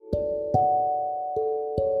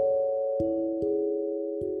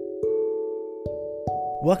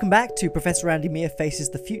Welcome back to Professor Andy Meir Faces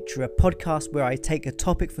the Future, a podcast where I take a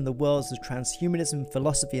topic from the worlds of transhumanism,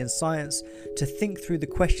 philosophy and science to think through the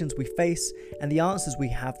questions we face and the answers we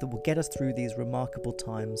have that will get us through these remarkable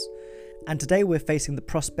times. And today we're facing the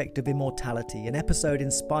prospect of immortality, an episode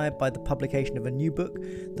inspired by the publication of a new book,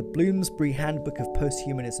 the Bloomsbury Handbook of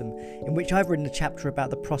Posthumanism, in which I've written a chapter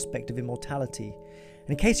about the prospect of immortality.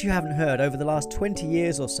 And in case you haven't heard, over the last 20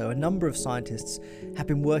 years or so, a number of scientists have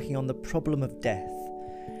been working on the problem of death.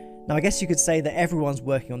 Now, I guess you could say that everyone's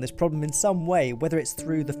working on this problem in some way, whether it's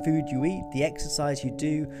through the food you eat, the exercise you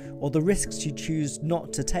do, or the risks you choose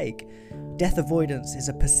not to take. Death avoidance is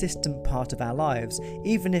a persistent part of our lives,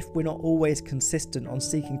 even if we're not always consistent on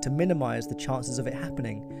seeking to minimise the chances of it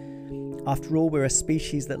happening. After all, we're a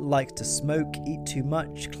species that likes to smoke, eat too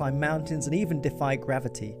much, climb mountains, and even defy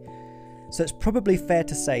gravity. So it's probably fair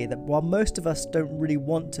to say that while most of us don't really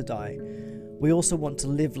want to die, we also want to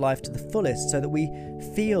live life to the fullest so that we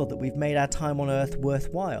feel that we've made our time on Earth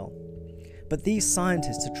worthwhile. But these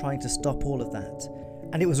scientists are trying to stop all of that.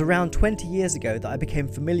 And it was around 20 years ago that I became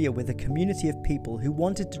familiar with a community of people who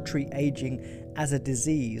wanted to treat aging as a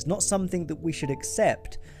disease, not something that we should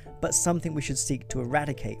accept, but something we should seek to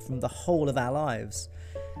eradicate from the whole of our lives.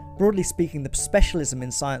 Broadly speaking, the specialism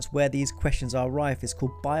in science where these questions are rife is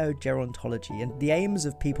called biogerontology, and the aims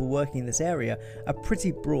of people working in this area are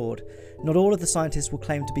pretty broad. Not all of the scientists will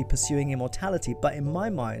claim to be pursuing immortality, but in my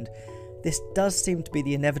mind, this does seem to be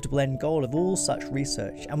the inevitable end goal of all such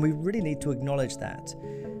research, and we really need to acknowledge that.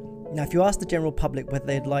 Now, if you ask the general public whether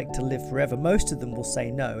they'd like to live forever, most of them will say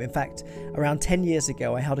no. In fact, around 10 years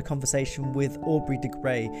ago, I held a conversation with Aubrey de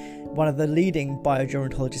Grey, one of the leading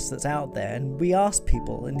biogerontologists that's out there, and we asked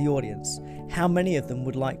people in the audience how many of them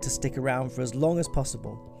would like to stick around for as long as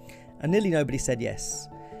possible, and nearly nobody said yes.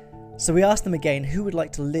 So we asked them again who would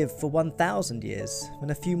like to live for 1,000 years,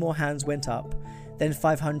 and a few more hands went up, then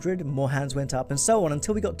 500, and more hands went up, and so on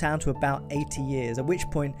until we got down to about 80 years, at which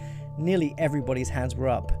point nearly everybody's hands were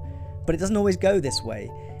up. But it doesn't always go this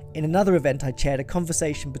way. In another event, I chaired a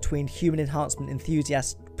conversation between human enhancement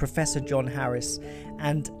enthusiast Professor John Harris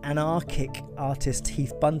and anarchic artist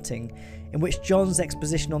Heath Bunting, in which John's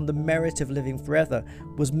exposition on the merit of living forever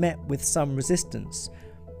was met with some resistance.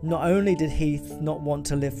 Not only did Heath not want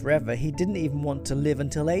to live forever, he didn't even want to live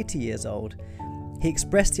until 80 years old. He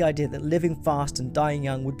expressed the idea that living fast and dying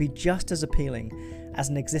young would be just as appealing as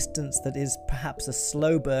an existence that is perhaps a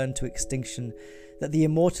slow burn to extinction that the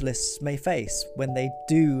immortalists may face when they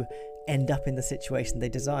do end up in the situation they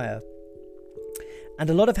desire. And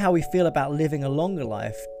a lot of how we feel about living a longer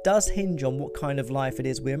life does hinge on what kind of life it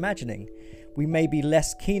is we're imagining. We may be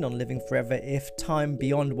less keen on living forever if time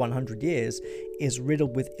beyond 100 years is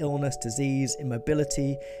riddled with illness, disease,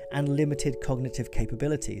 immobility, and limited cognitive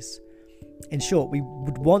capabilities. In short, we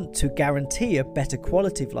would want to guarantee a better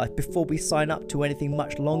quality of life before we sign up to anything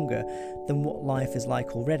much longer than what life is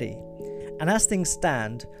like already. And as things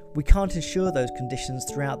stand, we can't ensure those conditions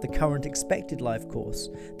throughout the current expected life course,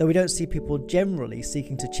 though we don't see people generally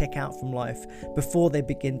seeking to check out from life before they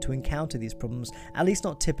begin to encounter these problems, at least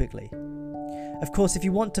not typically. Of course, if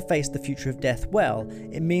you want to face the future of death well,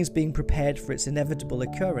 it means being prepared for its inevitable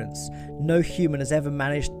occurrence. No human has ever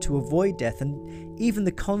managed to avoid death, and even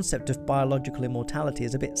the concept of biological immortality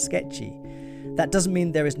is a bit sketchy. That doesn't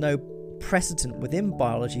mean there is no precedent within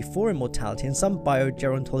biology for immortality, and some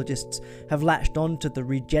biogerontologists have latched on to the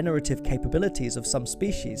regenerative capabilities of some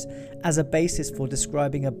species as a basis for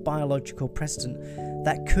describing a biological precedent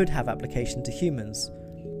that could have application to humans.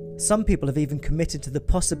 Some people have even committed to the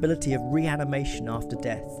possibility of reanimation after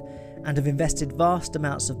death, and have invested vast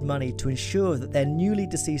amounts of money to ensure that their newly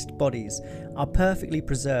deceased bodies are perfectly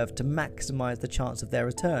preserved to maximise the chance of their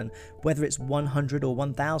return, whether it's 100 or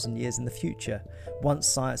 1,000 years in the future, once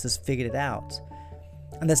science has figured it out.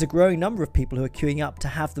 And there's a growing number of people who are queuing up to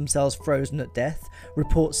have themselves frozen at death.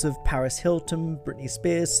 Reports of Paris Hilton, Britney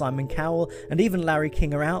Spears, Simon Cowell, and even Larry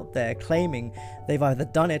King are out there claiming they've either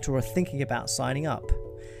done it or are thinking about signing up.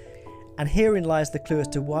 And herein lies the clue as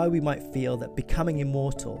to why we might feel that becoming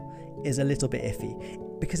immortal is a little bit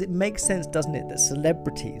iffy, because it makes sense, doesn't it, that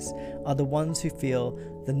celebrities are the ones who feel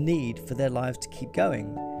the need for their lives to keep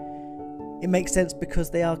going. It makes sense because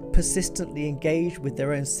they are persistently engaged with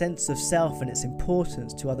their own sense of self and its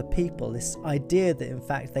importance to other people, this idea that in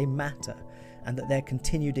fact they matter and that their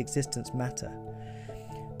continued existence matter.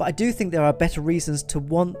 But I do think there are better reasons to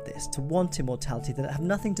want this, to want immortality, that have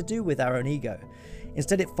nothing to do with our own ego.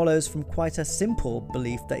 Instead, it follows from quite a simple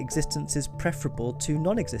belief that existence is preferable to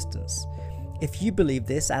non-existence. If you believe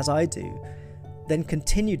this, as I do, then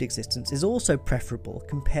continued existence is also preferable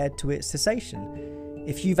compared to its cessation.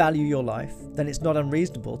 If you value your life, then it's not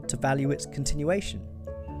unreasonable to value its continuation.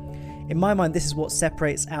 In my mind, this is what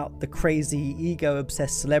separates out the crazy,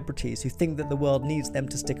 ego-obsessed celebrities who think that the world needs them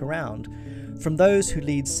to stick around, from those who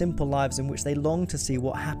lead simple lives in which they long to see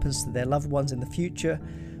what happens to their loved ones in the future,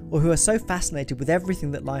 or who are so fascinated with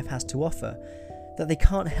everything that life has to offer that they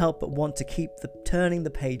can't help but want to keep turning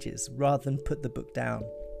the pages rather than put the book down.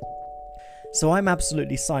 So I'm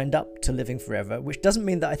absolutely signed up to living forever, which doesn't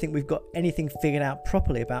mean that I think we've got anything figured out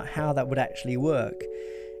properly about how that would actually work.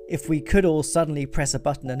 If we could all suddenly press a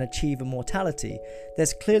button and achieve immortality,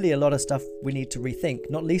 there's clearly a lot of stuff we need to rethink,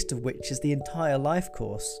 not least of which is the entire life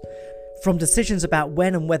course. From decisions about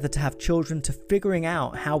when and whether to have children to figuring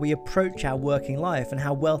out how we approach our working life and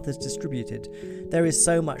how wealth is distributed, there is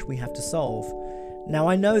so much we have to solve. Now,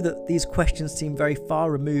 I know that these questions seem very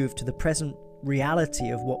far removed to the present reality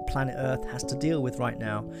of what planet Earth has to deal with right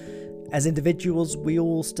now. As individuals, we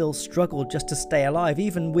all still struggle just to stay alive.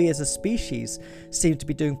 Even we as a species seem to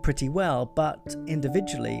be doing pretty well, but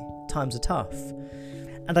individually, times are tough.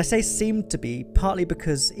 And I say seem to be partly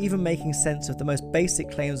because even making sense of the most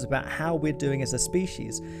basic claims about how we're doing as a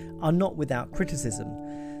species are not without criticism.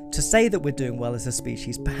 To say that we're doing well as a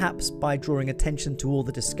species, perhaps by drawing attention to all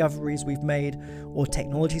the discoveries we've made, or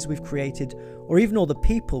technologies we've created, or even all the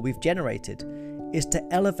people we've generated, is to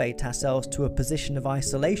elevate ourselves to a position of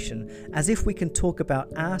isolation, as if we can talk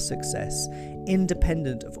about our success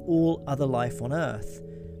independent of all other life on Earth.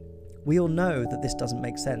 We all know that this doesn't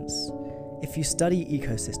make sense. If you study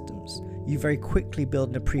ecosystems, you very quickly build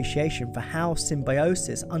an appreciation for how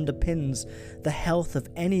symbiosis underpins the health of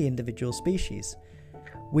any individual species.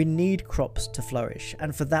 We need crops to flourish,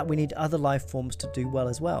 and for that we need other life forms to do well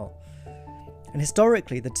as well. And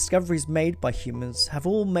historically, the discoveries made by humans have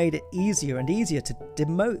all made it easier and easier to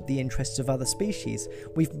demote the interests of other species.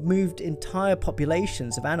 We've moved entire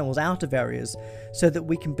populations of animals out of areas so that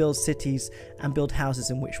we can build cities and build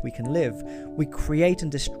houses in which we can live. We create and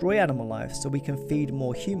destroy animal life so we can feed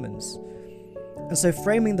more humans. And so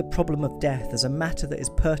framing the problem of death as a matter that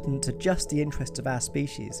is pertinent to just the interests of our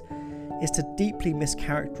species is to deeply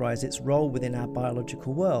mischaracterize its role within our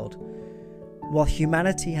biological world. While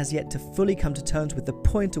humanity has yet to fully come to terms with the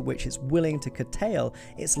point at which it's willing to curtail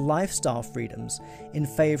its lifestyle freedoms in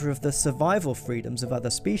favour of the survival freedoms of other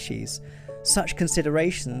species, such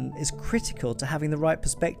consideration is critical to having the right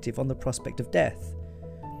perspective on the prospect of death.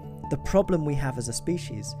 The problem we have as a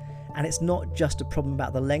species, and it's not just a problem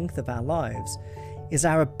about the length of our lives, is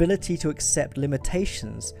our ability to accept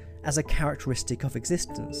limitations as a characteristic of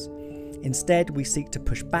existence. Instead, we seek to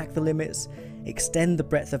push back the limits, extend the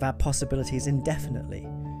breadth of our possibilities indefinitely.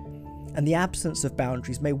 And the absence of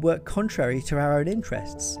boundaries may work contrary to our own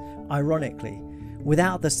interests. Ironically,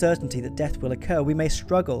 without the certainty that death will occur, we may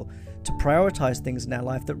struggle to prioritise things in our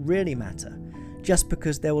life that really matter, just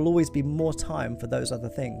because there will always be more time for those other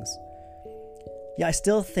things. Yet I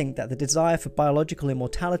still think that the desire for biological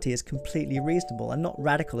immortality is completely reasonable and not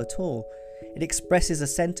radical at all. It expresses a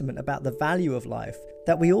sentiment about the value of life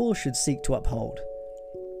that we all should seek to uphold.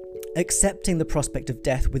 Accepting the prospect of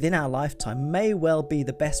death within our lifetime may well be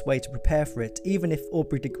the best way to prepare for it, even if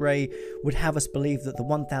Aubrey de Grey would have us believe that the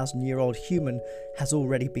 1,000-year-old human has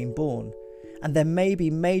already been born. And there may be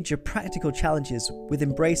major practical challenges with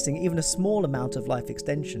embracing even a small amount of life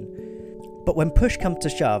extension. But when push comes to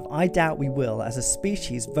shove, I doubt we will, as a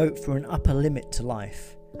species, vote for an upper limit to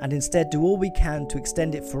life, and instead do all we can to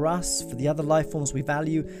extend it for us, for the other life forms we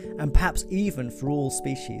value, and perhaps even for all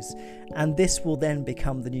species. And this will then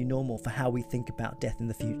become the new normal for how we think about death in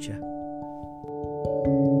the future.